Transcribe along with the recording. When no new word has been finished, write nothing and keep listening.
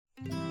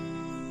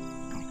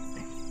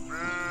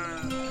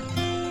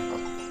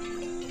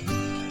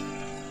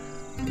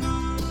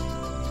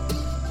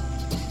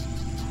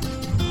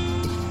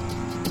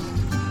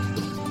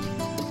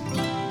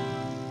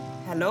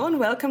Hello and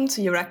welcome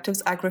to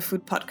Euractiv's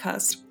Agri-Food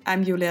podcast.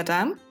 I'm Julia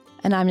Dahm.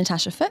 And I'm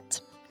Natasha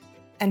Foote.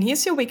 And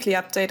here's your weekly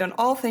update on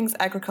all things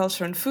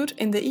agriculture and food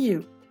in the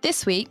EU.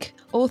 This week,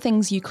 all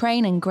things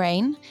Ukraine and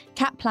grain,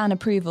 CAP plan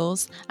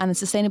approvals, and the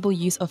sustainable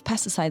use of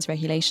pesticides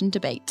regulation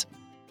debate.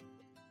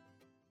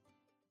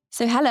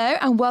 So hello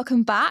and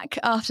welcome back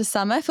after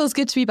summer. Feels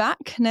good to be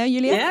back, no,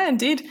 Julia? Yeah,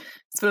 indeed.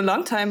 It's been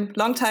a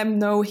long time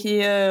no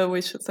here,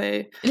 we should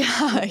say.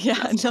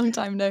 Yeah, long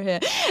time no here.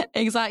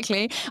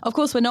 Exactly. Of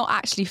course, we're not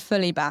actually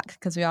fully back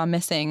because we are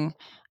missing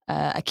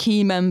a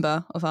key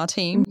member of our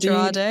team, Indeed.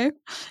 Gerardo,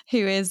 who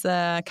is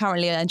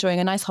currently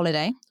enjoying a nice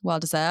holiday,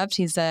 well-deserved.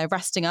 He's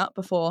resting up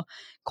before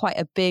quite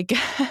a big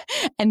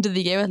end of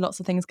the year with lots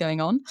of things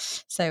going on.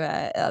 So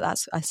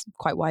that's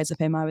quite wise of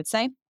him, I would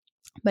say.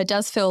 But it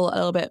does feel a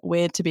little bit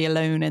weird to be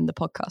alone in the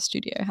podcast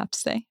studio, I have to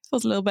say. It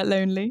feels a little bit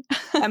lonely.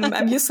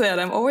 I'm used to that.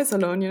 I'm always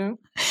alone, you know.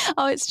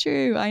 Oh, it's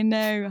true. I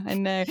know.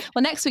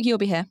 Well, next week you'll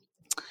be here.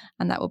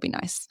 And that will be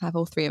nice. Have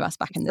all three of us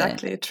back in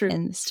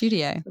the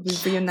studio. We'll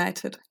be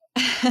reunited.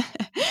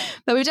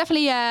 But we've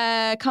definitely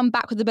come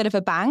back with a bit of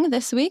a bang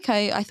this week.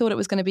 I thought it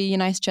was going to be a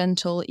nice,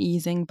 gentle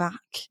easing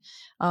back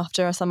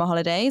after our summer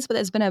holidays, but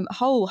there's been a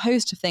whole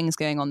host of things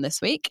going on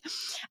this week,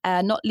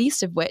 not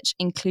least of which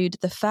include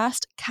the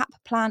first CAP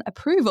plan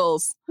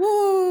approvals.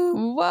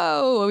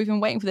 Whoa, we've been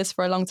waiting for this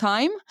for a long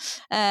time.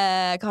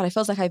 God, it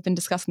feels like I've been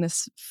discussing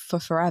this for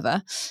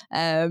forever.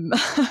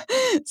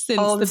 Since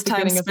all the this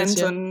time beginning of this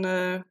spent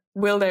year. on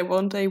will they,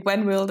 won't they,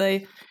 when will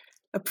they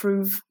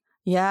approve?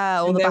 Yeah,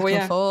 all the back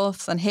and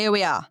forths. And here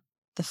we are,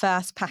 the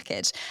first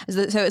package.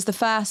 So it's the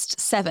first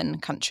 7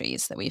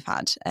 countries that we've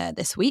had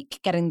this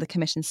week getting the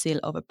Commission seal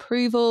of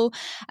approval.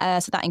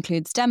 So that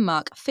includes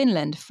Denmark,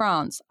 Finland,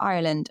 France,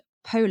 Ireland,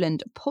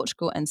 Poland,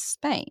 Portugal and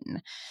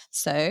Spain.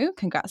 So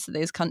congrats to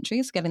those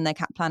countries getting their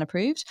CAP plan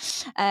approved.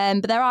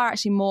 But there are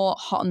actually more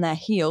hot on their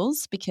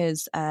heels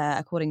because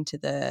according to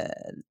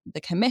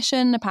the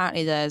Commission,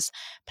 apparently there's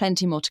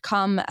plenty more to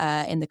come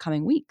in the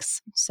coming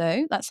weeks.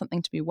 So that's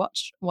something to be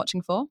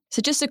watching for.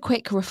 So just a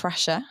quick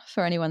refresher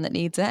for anyone that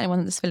needs it,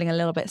 anyone that's feeling a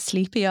little bit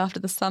sleepy after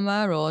the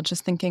summer or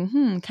just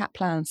thinking, CAP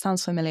plan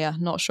sounds familiar,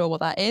 not sure what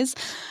that is.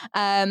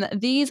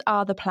 These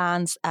are the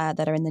plans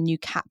that are in the new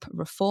CAP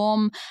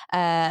reform,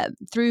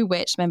 through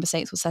which member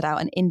states will set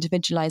out an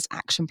individualised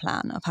action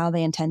plan of how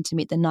they intend to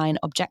meet the 9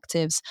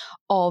 objectives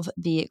of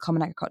the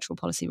Common Agricultural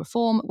Policy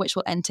Reform, which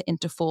will enter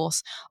into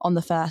force on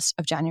the 1st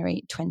of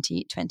January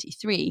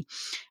 2023.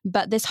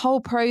 But this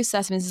whole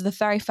process, this is the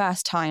very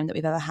first time that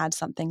we've ever had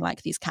something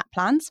like these CAP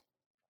plans.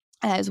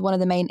 Is one of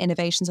the main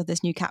innovations of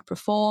this new CAP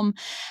reform.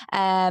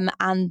 And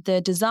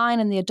the design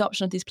and the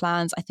adoption of these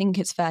plans, I think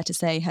it's fair to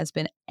say, has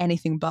been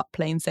anything but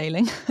plain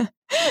sailing.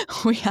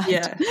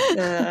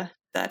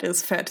 That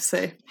is fair to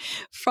say.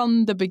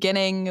 From the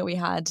beginning, we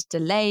had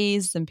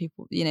delays and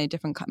people,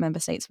 different member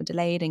states were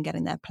delayed in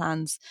getting their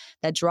plans,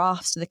 their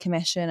drafts to the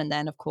Commission. And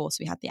then, of course,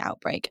 we had the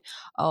outbreak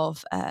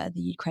of the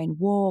Ukraine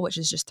war, which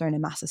has just thrown a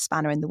massive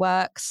spanner in the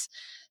works,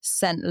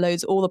 sent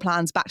all the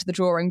plans back to the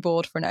drawing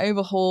board for an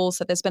overhaul.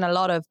 So there's been a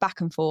lot of back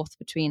and forth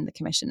between the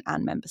Commission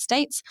and member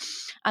states.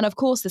 And of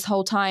course, this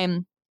whole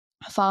time,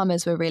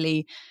 farmers were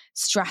really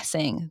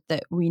stressing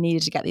that we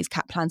needed to get these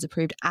CAP plans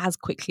approved as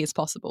quickly as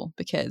possible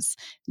because,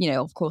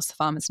 of course, the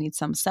farmers need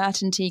some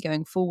certainty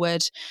going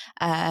forward,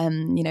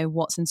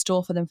 what's in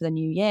store for them for the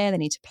new year. They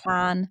need to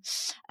plan.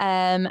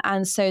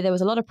 And so there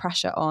was a lot of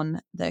pressure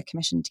on the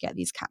Commission to get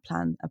these CAP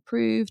plans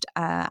approved.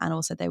 And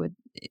also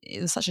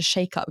it was such a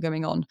shake-up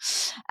going on.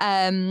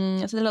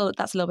 That's a little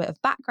bit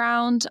of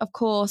background. Of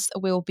course,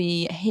 we'll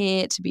be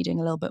here to be doing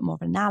a little bit more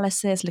of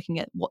analysis, looking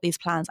at what these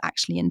plans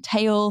actually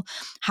entail,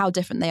 how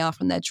different they are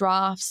from their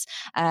drafts.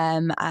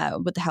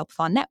 With the help of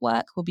our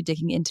network, we'll be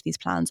digging into these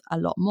plans a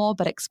lot more,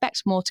 but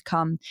expect more to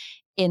come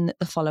in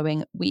the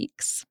following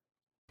weeks.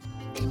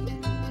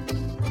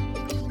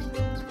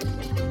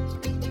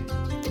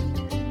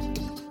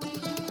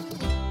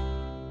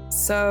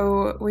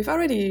 So we've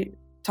already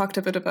talked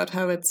a bit about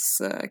how it's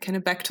kind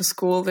of back to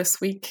school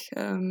this week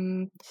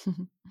and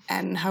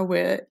how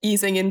we're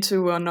easing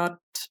into or not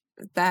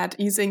that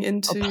easing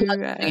into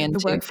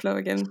the workflow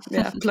again.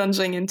 Yeah,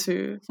 plunging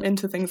into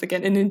things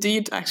again. And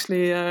indeed,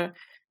 actually,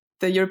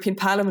 the European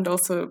Parliament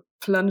also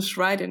plunged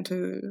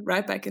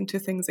right back into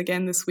things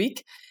again this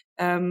week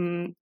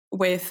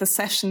with a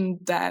session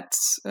that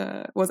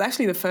was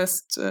actually the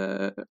first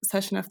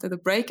session after the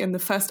break. And the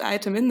first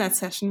item in that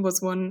session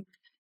was one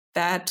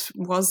that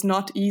was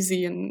not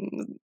easy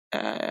and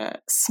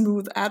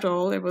smooth at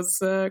all. It was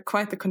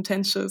quite the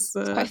contentious.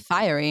 Quite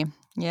fiery.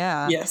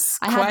 Yeah. Yes.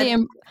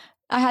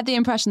 I had the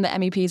impression that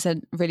MEPs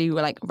had really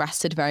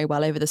rested very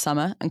well over the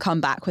summer and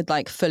come back with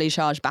fully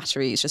charged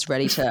batteries, just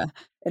ready to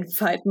in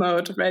fight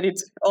mode,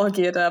 all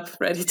geared up,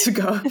 ready to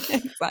go.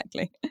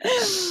 Exactly.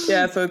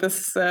 So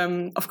this,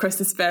 of course,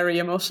 this very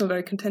emotional,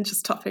 very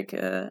contentious topic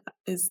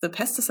is the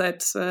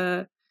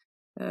pesticides,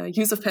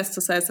 use of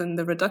pesticides and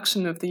the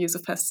reduction of the use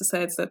of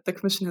pesticides that the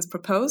Commission has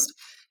proposed.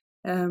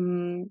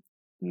 Some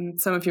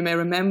of you may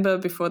remember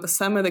before the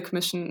summer, the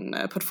Commission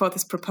put forth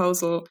this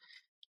proposal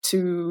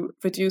to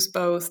reduce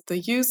both the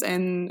use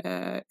and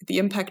the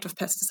impact of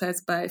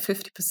pesticides by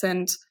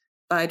 50%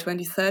 by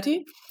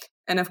 2030.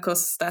 And of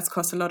course, that's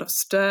caused a lot of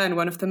stir. And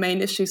one of the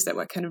main issues that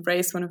were kind of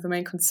raised, one of the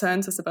main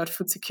concerns is about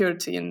food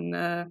security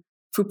and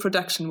food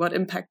production. What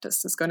impact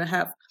is this going to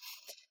have?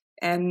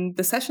 And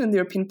the session in the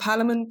European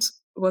Parliament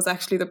was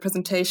actually the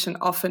presentation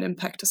of an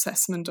impact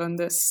assessment on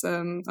this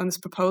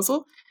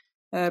proposal,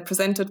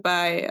 presented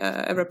by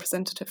a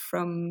representative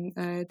from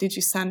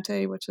DG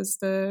Sante, which is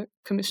the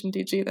Commission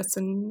DG that's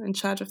in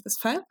charge of this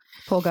file.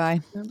 Poor guy.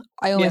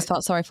 I almost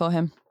felt sorry for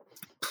him.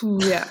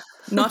 Yeah,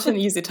 not an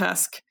easy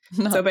task.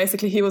 No. So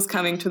basically he was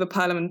coming to the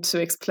Parliament to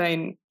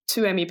explain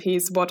to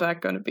MEPs what are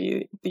going to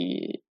be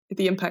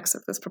the impacts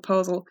of this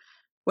proposal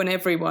when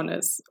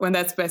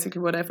that's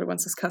basically what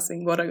everyone's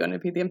discussing, what are going to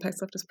be the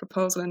impacts of this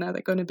proposal and are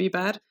they going to be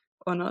bad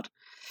or not.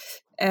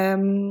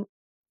 And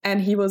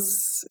he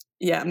was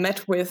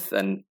met with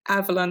an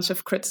avalanche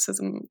of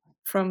criticism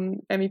from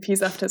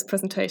MEPs after his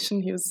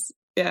presentation. He was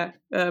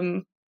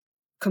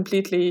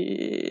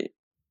completely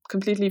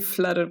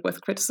flooded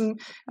with criticism.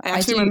 I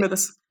actually remember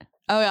this.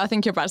 Oh, I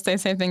think you're about to say the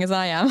same thing as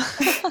I am.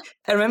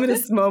 I remember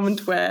this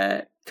moment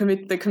where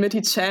the committee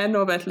chair,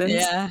 Norbert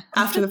Lins,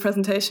 after the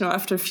presentation or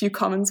after a few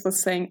comments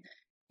was saying,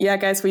 yeah,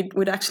 guys,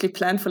 we'd actually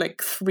planned for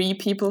like 3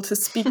 people to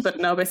speak, but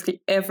now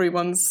basically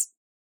everyone's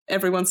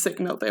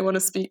signaled they want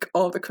to speak,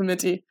 all the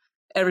committee,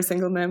 every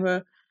single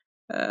member.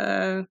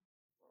 So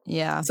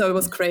it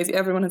was crazy.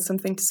 Everyone had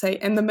something to say.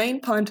 And the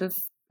main point of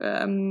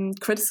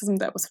criticism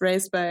that was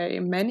raised by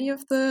many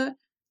of the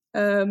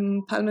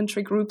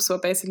parliamentary groups were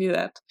basically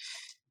that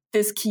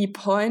this key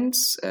point,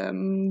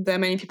 that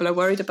many people are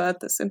worried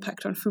about this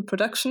impact on food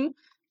production,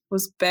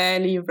 was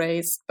barely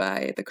raised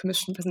by the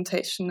Commission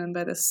presentation and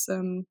by this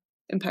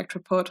impact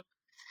report.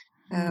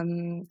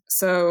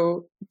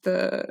 So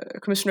the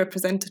Commission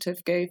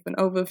representative gave an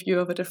overview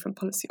of the different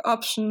policy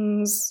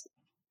options.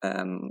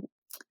 A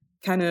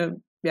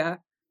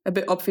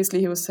bit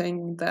obviously he was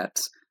saying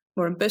that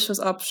more ambitious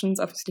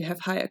options obviously have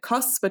higher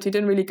costs, but he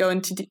didn't really go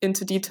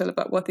into detail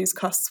about what these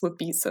costs would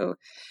be. So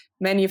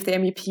many of the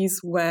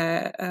MEPs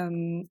were a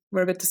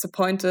bit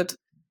disappointed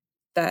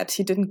that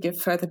he didn't give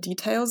further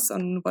details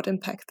on what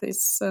impact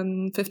this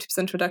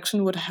 50%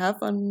 reduction would have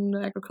on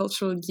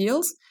agricultural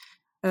yields.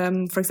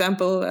 For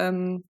example,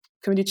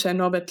 Committee Chair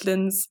Norbert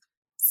Lins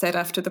said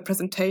after the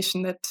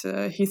presentation that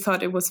he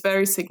thought it was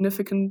very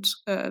significant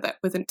that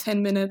within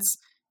 10 minutes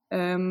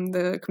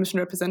the Commission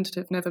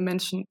representative never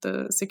mentioned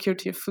the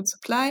security of food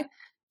supply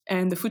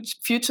and the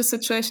future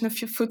situation of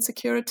food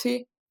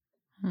security.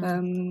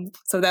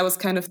 So that was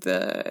kind of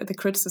the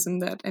criticism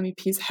that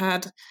MEPs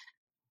had.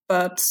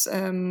 But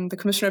the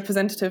Commission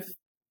representative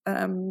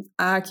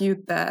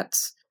argued that,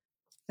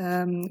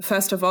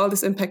 first of all,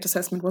 this impact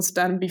assessment was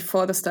done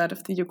before the start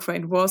of the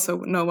Ukraine war, so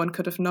no one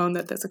could have known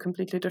that there's a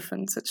completely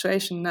different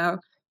situation now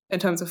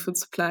in terms of food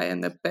supply,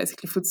 and that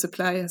basically food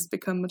supply has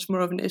become much more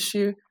of an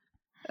issue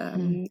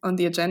on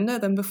the agenda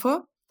than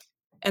before.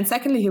 And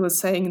secondly, he was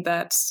saying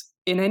that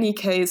in any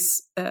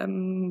case,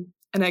 and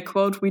I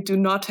quote, "we do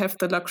not have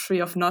the luxury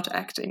of not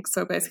acting."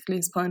 So basically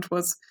his point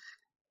was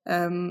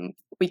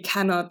we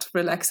cannot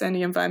relax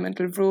any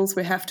environmental rules.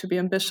 We have to be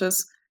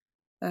ambitious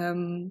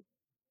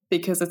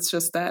because it's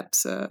just that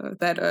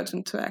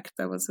urgent to act.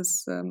 That was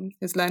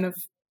his line of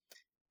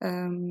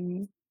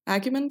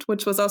argument,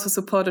 which was also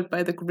supported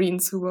by the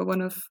Greens, who were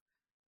one of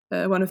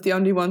the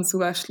only ones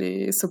who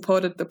actually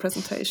supported the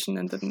presentation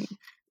and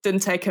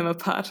didn't take him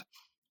apart.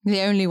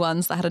 The only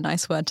ones that had a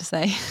nice word to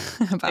say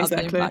about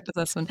the impact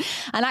assessment.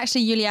 And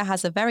actually, Julia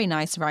has a very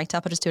nice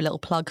write-up. I'll just do a little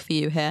plug for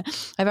you here.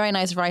 A very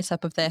nice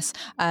write-up of this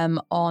on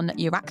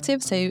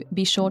Euractiv. So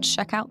be sure to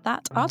check out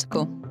that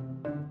article.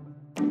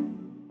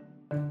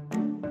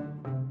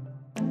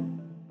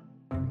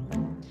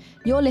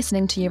 You're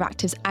listening to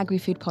Euractiv's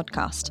Agri-Food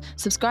podcast.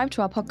 Subscribe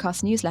to our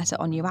podcast newsletter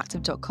on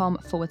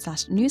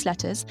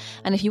euractiv.com/newsletters.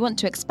 And if you want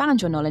to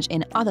expand your knowledge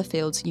in other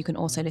fields, you can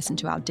also listen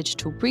to our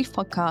Digital Brief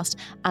podcast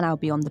and our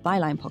Beyond the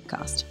Byline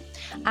podcast.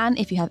 And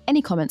if you have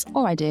any comments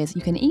or ideas,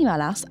 you can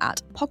email us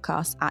at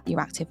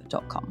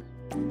podcast@euractiv.com.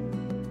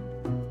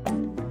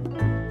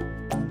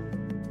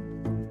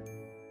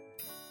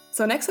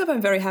 So next up,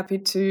 I'm very happy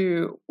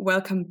to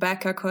welcome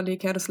back our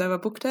colleague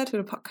Jaroslava Bukta to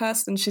the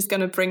podcast, and she's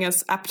going to bring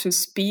us up to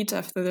speed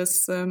after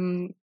this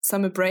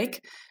summer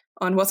break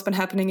on what's been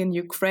happening in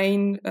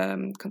Ukraine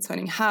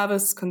concerning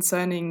harvests,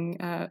 concerning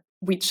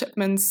wheat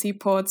shipments,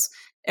 seaports,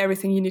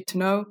 everything you need to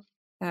know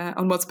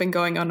on what's been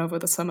going on over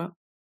the summer.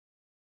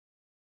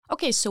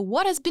 Okay, so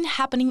what has been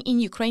happening in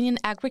Ukrainian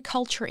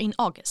agriculture in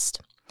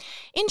August?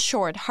 In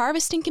short,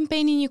 harvesting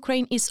campaign in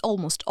Ukraine is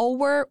almost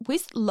over,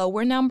 with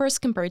lower numbers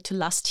compared to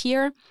last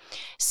year,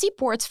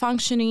 seaports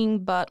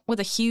functioning but with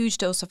a huge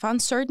dose of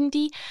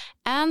uncertainty,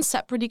 and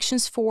set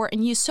predictions for a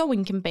new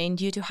sowing campaign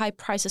due to high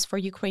prices for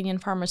Ukrainian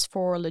farmers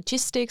for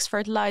logistics,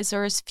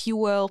 fertilizers,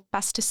 fuel,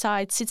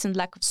 pesticides, seeds and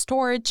lack of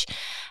storage,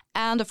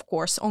 and of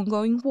course,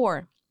 ongoing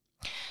war.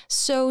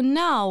 So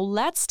now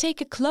let's take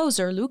a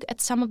closer look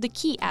at some of the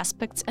key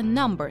aspects and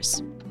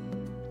numbers.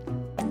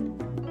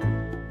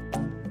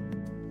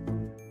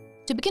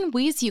 To begin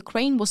with,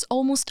 Ukraine was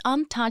almost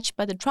untouched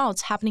by the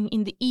droughts happening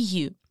in the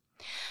EU.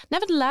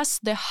 Nevertheless,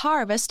 the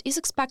harvest is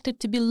expected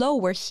to be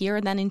lower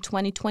here than in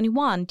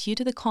 2021 due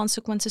to the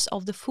consequences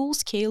of the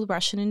full-scale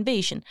Russian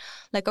invasion,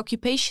 like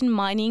occupation,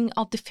 mining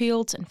of the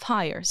fields, and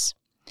fires.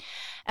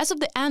 As of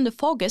the end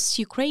of August,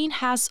 Ukraine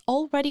has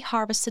already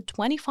harvested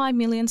 25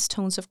 million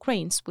tons of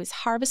grains, with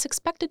harvest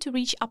expected to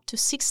reach up to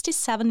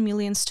 67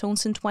 million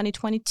tons in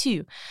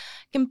 2022,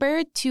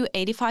 compared to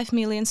 85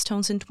 million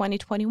tons in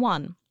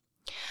 2021.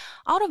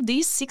 Out of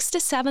these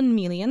 67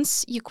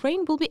 millions,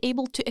 Ukraine will be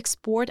able to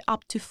export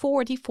up to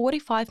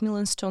 40-45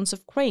 million tons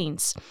of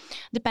grains,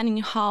 depending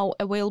on how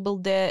available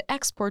the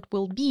export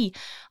will be,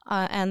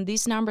 and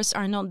these numbers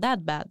are not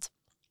that bad.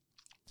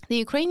 The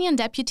Ukrainian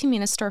Deputy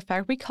Minister of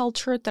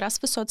Agriculture, Taras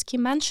Vysotsky,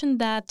 mentioned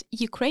that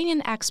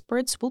Ukrainian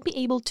exports will be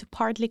able to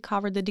partly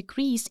cover the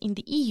decrease in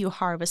the EU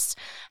harvests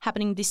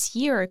happening this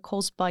year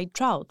caused by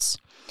droughts.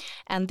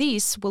 And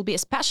this will be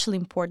especially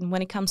important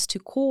when it comes to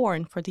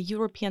corn for the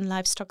European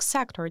livestock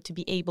sector to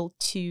be able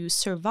to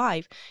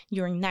survive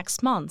during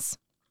next months.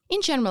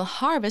 In general,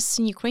 harvests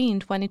in Ukraine in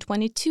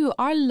 2022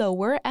 are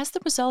lower as the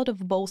result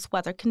of both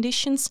weather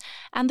conditions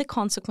and the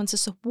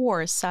consequences of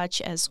war,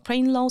 such as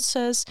grain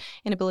losses,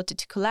 inability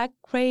to collect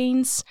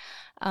grains,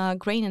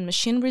 grain and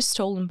machinery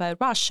stolen by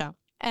Russia.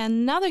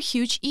 Another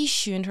huge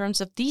issue in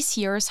terms of this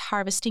year's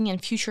harvesting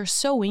and future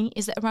sowing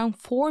is that around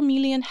 4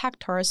 million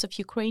hectares of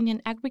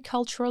Ukrainian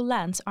agricultural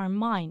lands are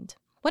mined.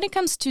 When it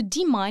comes to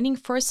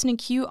demining, first in the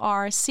queue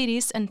are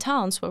cities and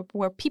towns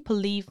where people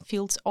live,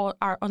 fields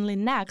are only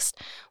next,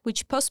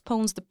 which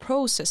postpones the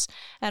process.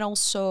 And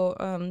also,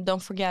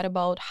 don't forget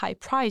about high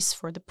price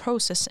for the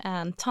process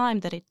and time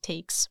that it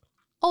takes.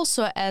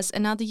 Also, as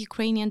another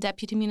Ukrainian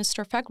Deputy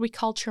Minister of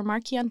Agriculture,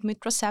 Markian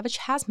Dmitrosevich,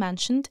 has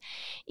mentioned,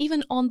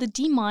 even on the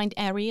demined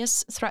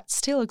areas, threats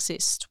still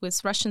exist,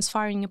 with Russians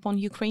firing upon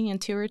Ukrainian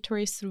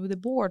territory through the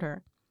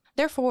border.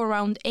 Therefore,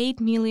 around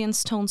 8 million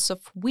tons of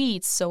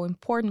wheat, so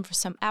important for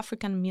some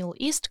African and Middle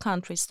East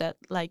countries that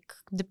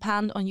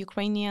depend on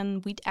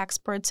Ukrainian wheat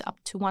exports up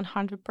to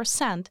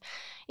 100%,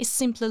 is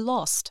simply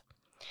lost.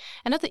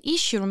 Another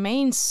issue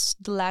remains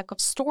the lack of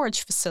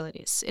storage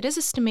facilities. It is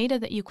estimated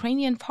that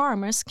Ukrainian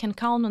farmers can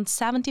count on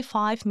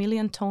 75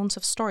 million tons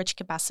of storage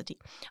capacity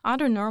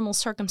under normal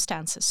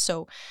circumstances,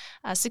 so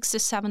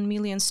 67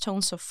 million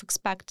tons of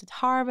expected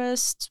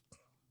harvest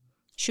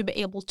should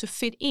be able to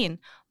fit in,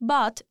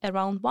 but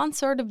around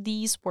 1/3 of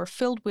these were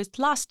filled with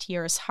last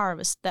year's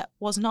harvest that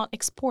was not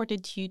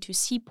exported due to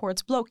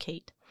seaports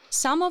blockade.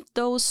 Some of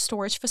those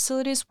storage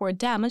facilities were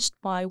damaged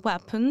by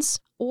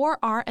weapons or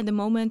are at the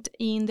moment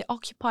in the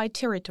occupied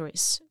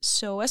territories.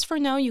 So as for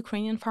now,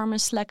 Ukrainian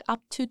farmers lack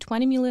up to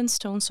 20 million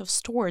tons of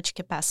storage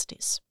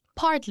capacities.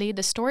 Partly,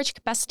 the storage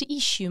capacity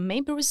issue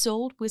may be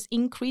resolved with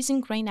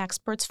increasing grain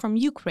exports from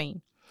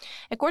Ukraine.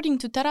 According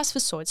to Taras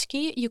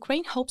Vysotsky,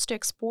 Ukraine hopes to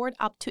export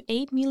up to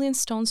 8 million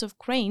tons of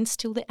grains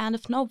till the end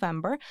of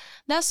November,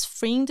 thus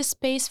freeing the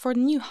space for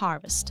the new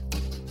harvest.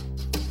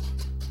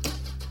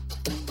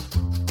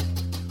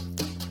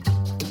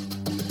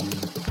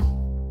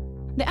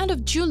 The end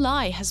of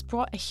July has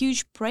brought a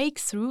huge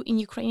breakthrough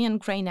in Ukrainian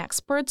grain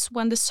exports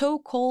when the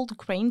so-called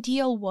grain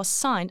deal was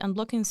signed,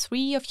 unblocking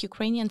 3 of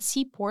Ukrainian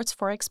seaports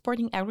for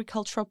exporting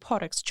agricultural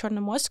products,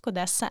 Chornomorsk,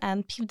 Odessa,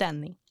 and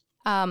Pivdenny.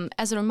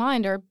 As a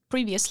reminder,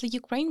 previously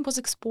Ukraine was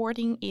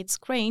exporting its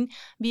grain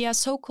via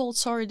so-called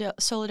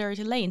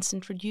solidarity lanes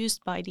introduced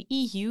by the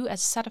EU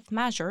as a set of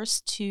measures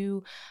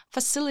to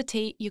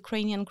facilitate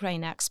Ukrainian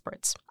grain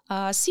exports.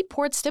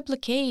 Seaports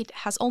blockade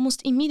has almost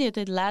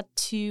immediately led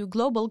to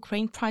global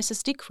grain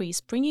prices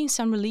decrease, bringing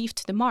some relief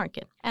to the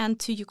market and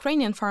to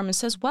Ukrainian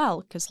farmers as well,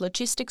 because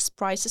logistics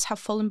prices have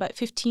fallen by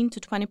 15 to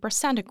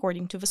 20%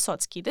 according to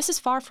Vysotsky. This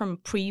is far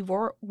from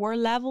pre-war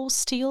levels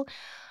still,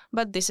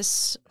 but this is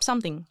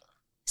something.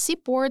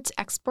 Seaports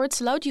exports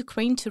allowed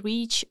Ukraine to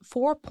reach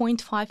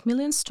 4.5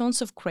 million tons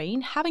of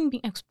grain, having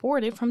been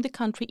exported from the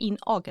country in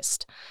August,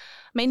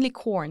 mainly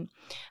corn.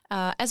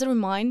 As a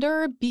reminder,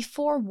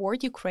 before war,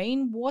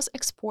 Ukraine was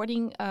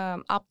exporting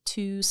up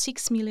to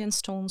 6 million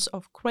tons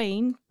of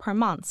grain per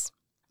month.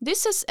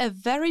 This is a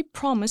very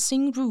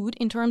promising route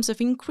in terms of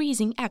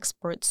increasing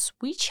exports,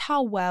 which,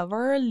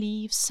 however,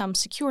 leaves some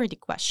security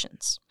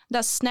questions.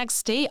 Thus,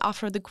 next day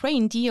after the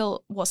grain deal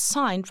was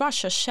signed,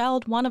 Russia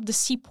shelled one of the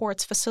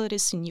seaports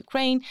facilities in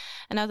Ukraine.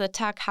 Another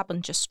attack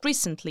happened just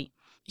recently.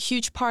 A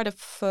huge part of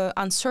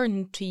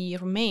uncertainty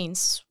remains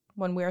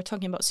when we are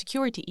talking about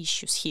security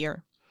issues here.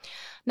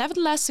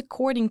 Nevertheless,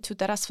 according to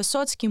Taras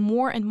Vysotsky,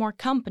 more and more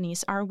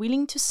companies are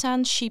willing to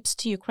send ships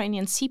to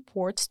Ukrainian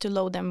seaports to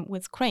load them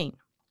with grain.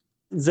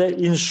 The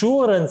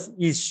insurance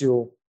issue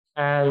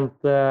and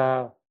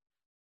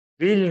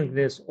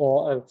willingness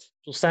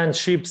to send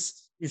ships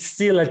is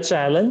still a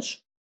challenge,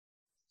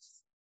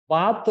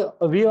 but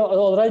we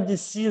already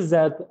see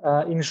that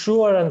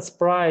insurance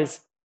price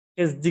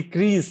has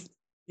decreased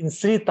in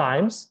 3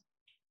 times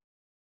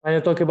when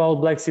you talk about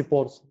Black Sea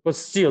ports, but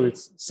still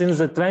it's since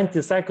the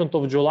 22nd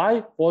of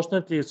July,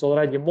 fortunately it's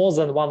already more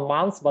than 1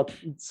 month, but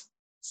it's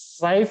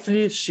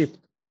safely shipped.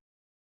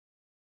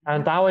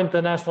 And our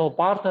international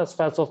partners,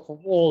 first of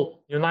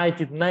all,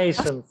 United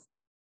Nations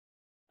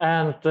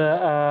and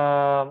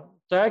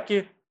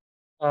Turkey,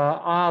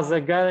 are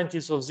the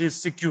guarantees of this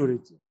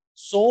security.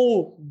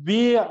 So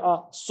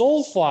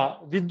so far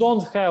we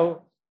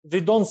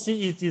don't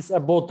see it is a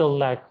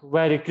bottleneck,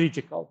 very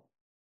critical.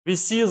 We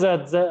see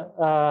that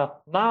the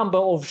number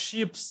of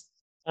ships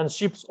and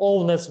ships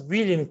owners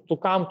willing to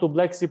come to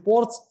Black Sea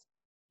ports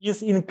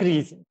is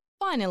increasing.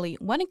 Finally,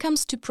 when it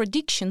comes to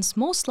predictions,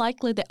 most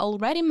likely the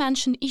already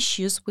mentioned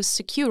issues with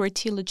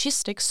security,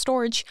 logistics,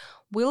 storage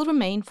will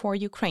remain for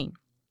Ukraine.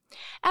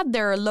 Add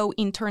there are low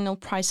internal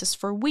prices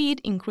for wheat,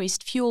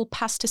 increased fuel,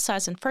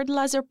 pesticides and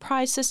fertilizer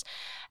prices,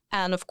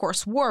 and of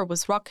course war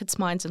with rockets,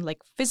 mines and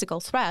physical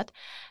threat,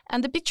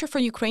 and the picture for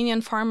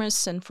Ukrainian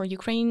farmers and for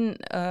Ukraine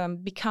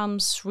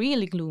becomes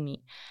really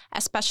gloomy,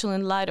 especially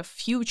in light of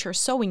future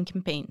sowing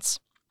campaigns.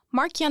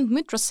 Markian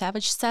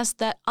Dmitrosevich says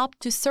that up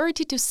to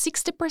 30 to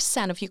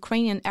 60% of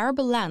Ukrainian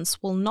arable lands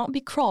will not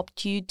be cropped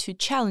due to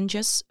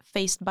challenges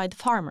faced by the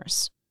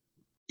farmers.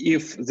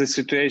 If the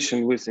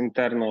situation with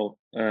internal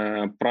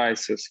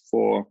prices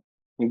for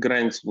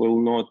grains will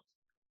not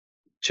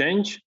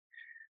change,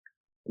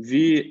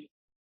 we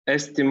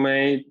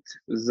estimate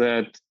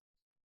that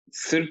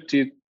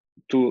 30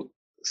 to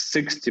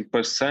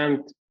 60%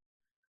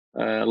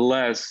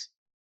 less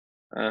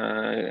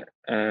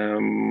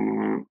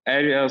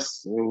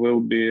areas will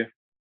be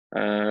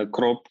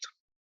cropped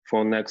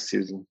for next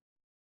season.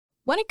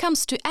 When it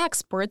comes to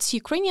exports,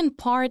 Ukrainian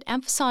part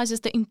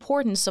emphasizes the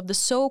importance of the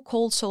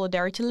so-called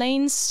solidarity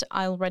lanes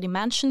I already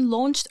mentioned,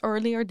 launched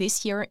earlier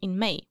this year in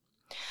May.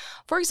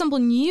 For example,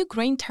 new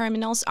grain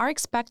terminals are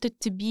expected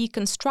to be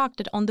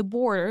constructed on the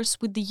borders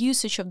with the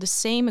usage of the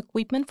same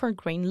equipment for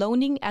grain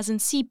loading as in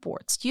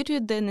seaports, due to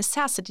the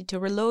necessity to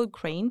reload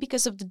grain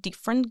because of the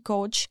different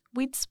gauge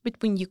widths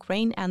between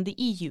Ukraine and the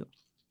EU.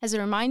 As a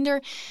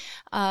reminder,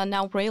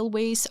 now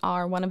railways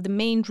are one of the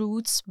main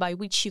routes by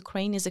which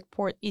Ukraine is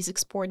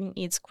exporting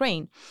its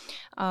grain.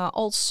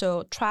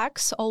 Also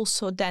tracks,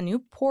 also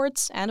Danube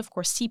ports, and of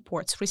course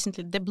seaports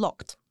recently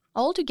deblocked.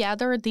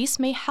 Altogether, this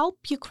may help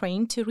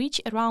Ukraine to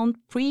reach around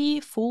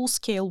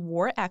pre-full-scale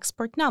war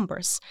export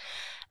numbers,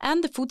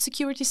 and the food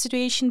security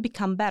situation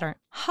become better.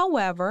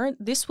 However,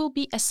 this will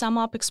be a sum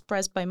up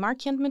expressed by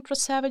Markian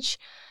Dmitrosevich.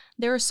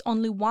 There's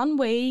only one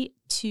way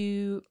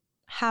to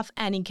have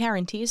any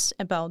guarantees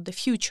about the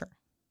future.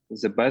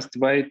 The best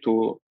way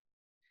to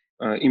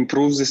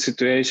improve the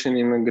situation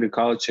in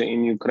agriculture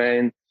in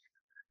Ukraine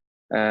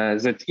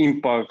that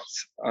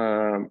impacts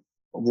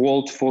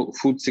world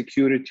food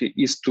security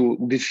is to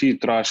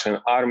defeat Russian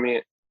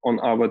army on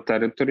our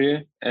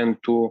territory and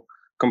to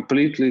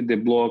completely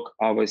deblock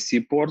our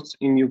seaports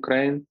in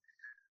Ukraine,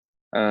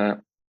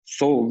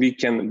 so we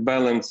can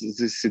balance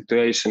this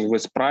situation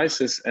with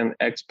prices and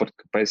export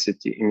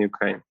capacity in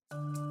Ukraine.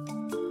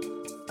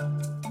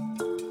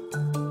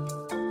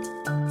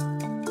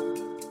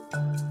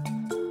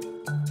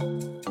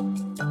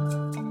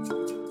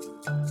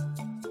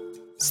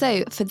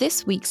 So, for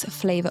this week's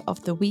Flavour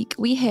of the Week,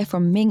 we hear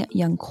from Ming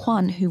Young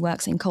Kwan, who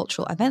works in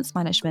cultural events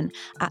management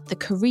at the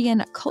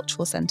Korean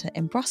Cultural Centre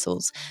in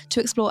Brussels,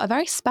 to explore a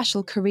very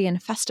special Korean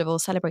festival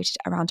celebrated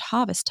around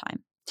harvest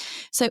time.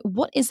 So,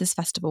 what is this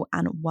festival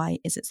and why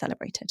is it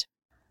celebrated?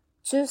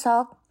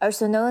 Chuseok,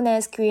 also known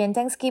as Korean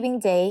Thanksgiving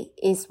Day,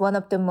 is one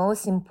of the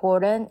most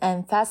important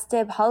and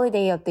festive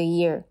holidays of the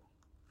year.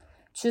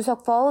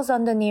 Chuseok falls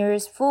on the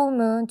nearest full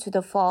moon to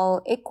the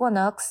fall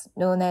equinox,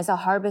 known as a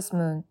harvest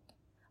moon.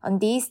 On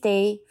this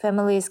day,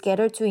 families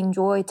gather to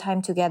enjoy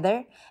time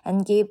together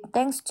and give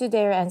thanks to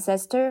their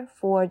ancestors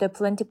for the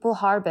plentiful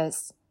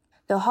harvest.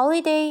 The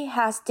holiday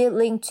has deep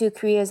link to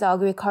Korea's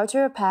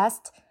agricultural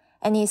past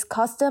and its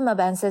custom of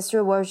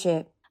ancestor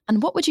worship.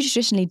 And what would you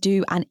traditionally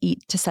do and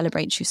eat to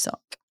celebrate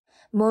Chuseok?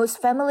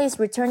 Most families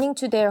returning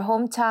to their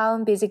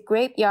hometown visit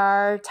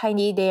graveyard,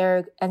 tidy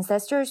their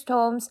ancestors'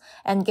 tombs,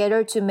 and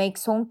gather to make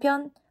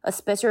songpyeon, a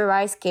special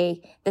rice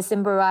cake that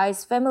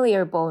symbolizes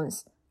familiar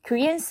bonds.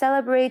 Koreans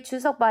celebrate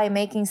Chuseok by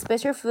making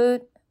special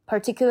food,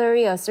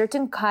 particularly a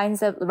certain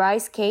kinds of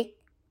rice cake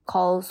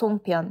called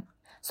songpyeon.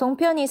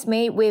 Songpyeon is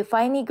made with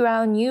finely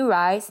ground new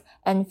rice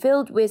and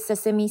filled with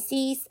sesame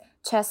seeds,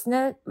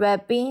 chestnut,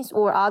 red beans,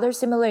 or other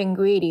similar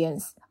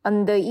ingredients.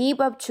 On the eve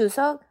of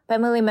Chuseok,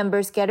 family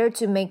members gather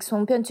to make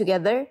songpyeon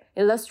together,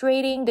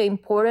 illustrating the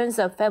importance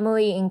of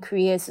family in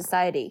Korean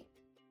society.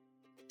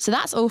 So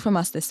that's all from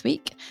us this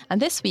week.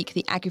 And this week,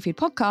 the AgriFood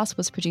podcast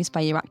was produced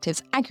by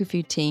Euractiv's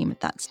AgriFood team.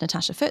 That's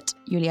Natasha Foote,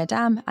 Yulia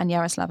Dam, and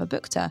Yaroslava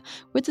Bukta,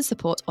 with the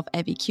support of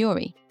Evie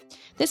Curie.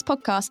 This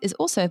podcast is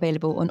also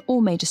available on all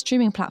major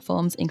streaming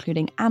platforms,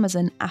 including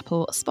Amazon,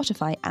 Apple,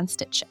 Spotify, and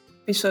Stitcher.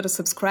 Be sure to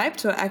subscribe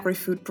to our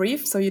AgriFood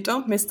Brief so you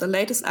don't miss the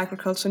latest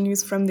agriculture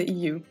news from the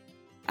EU.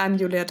 I'm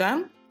Yulia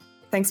Dam.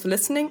 Thanks for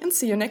listening and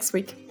see you next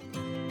week.